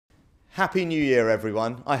Happy New Year,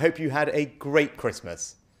 everyone. I hope you had a great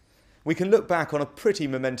Christmas. We can look back on a pretty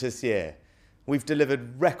momentous year. We've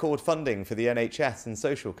delivered record funding for the NHS and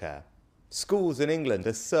social care. Schools in England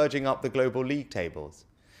are surging up the global league tables.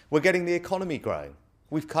 We're getting the economy growing.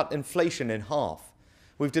 We've cut inflation in half.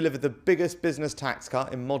 We've delivered the biggest business tax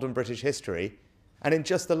cut in modern British history. And in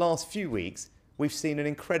just the last few weeks, we've seen an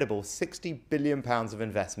incredible £60 billion of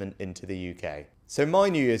investment into the UK. So my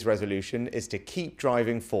New Year's resolution is to keep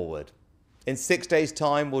driving forward. In 6 days'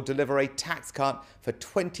 time, we'll deliver a tax cut for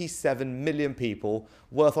 27 million people,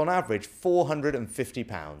 worth on average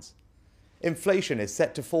 £450. Inflation is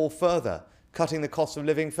set to fall further, cutting the cost of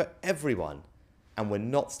living for everyone. And we're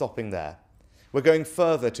not stopping there. We're going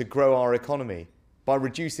further to grow our economy by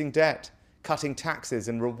reducing debt, cutting taxes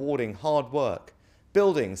and rewarding hard work,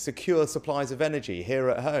 building secure supplies of energy here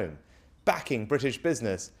at home, backing British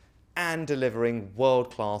business, and delivering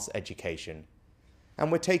world-class education.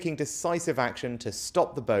 And we're taking decisive action to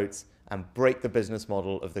stop the boats and break the business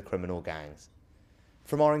model of the criminal gangs.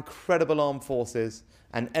 From our incredible armed forces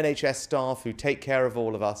and NHS staff who take care of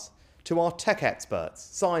all of us, to our tech experts,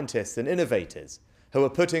 scientists and innovators who are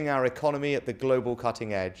putting our economy at the global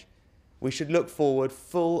cutting edge, we should look forward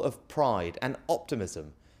full of pride and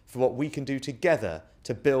optimism for what we can do together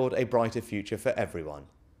to build a brighter future for everyone.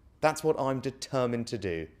 That's what I'm determined to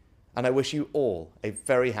do, and I wish you all a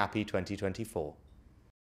very happy 2024.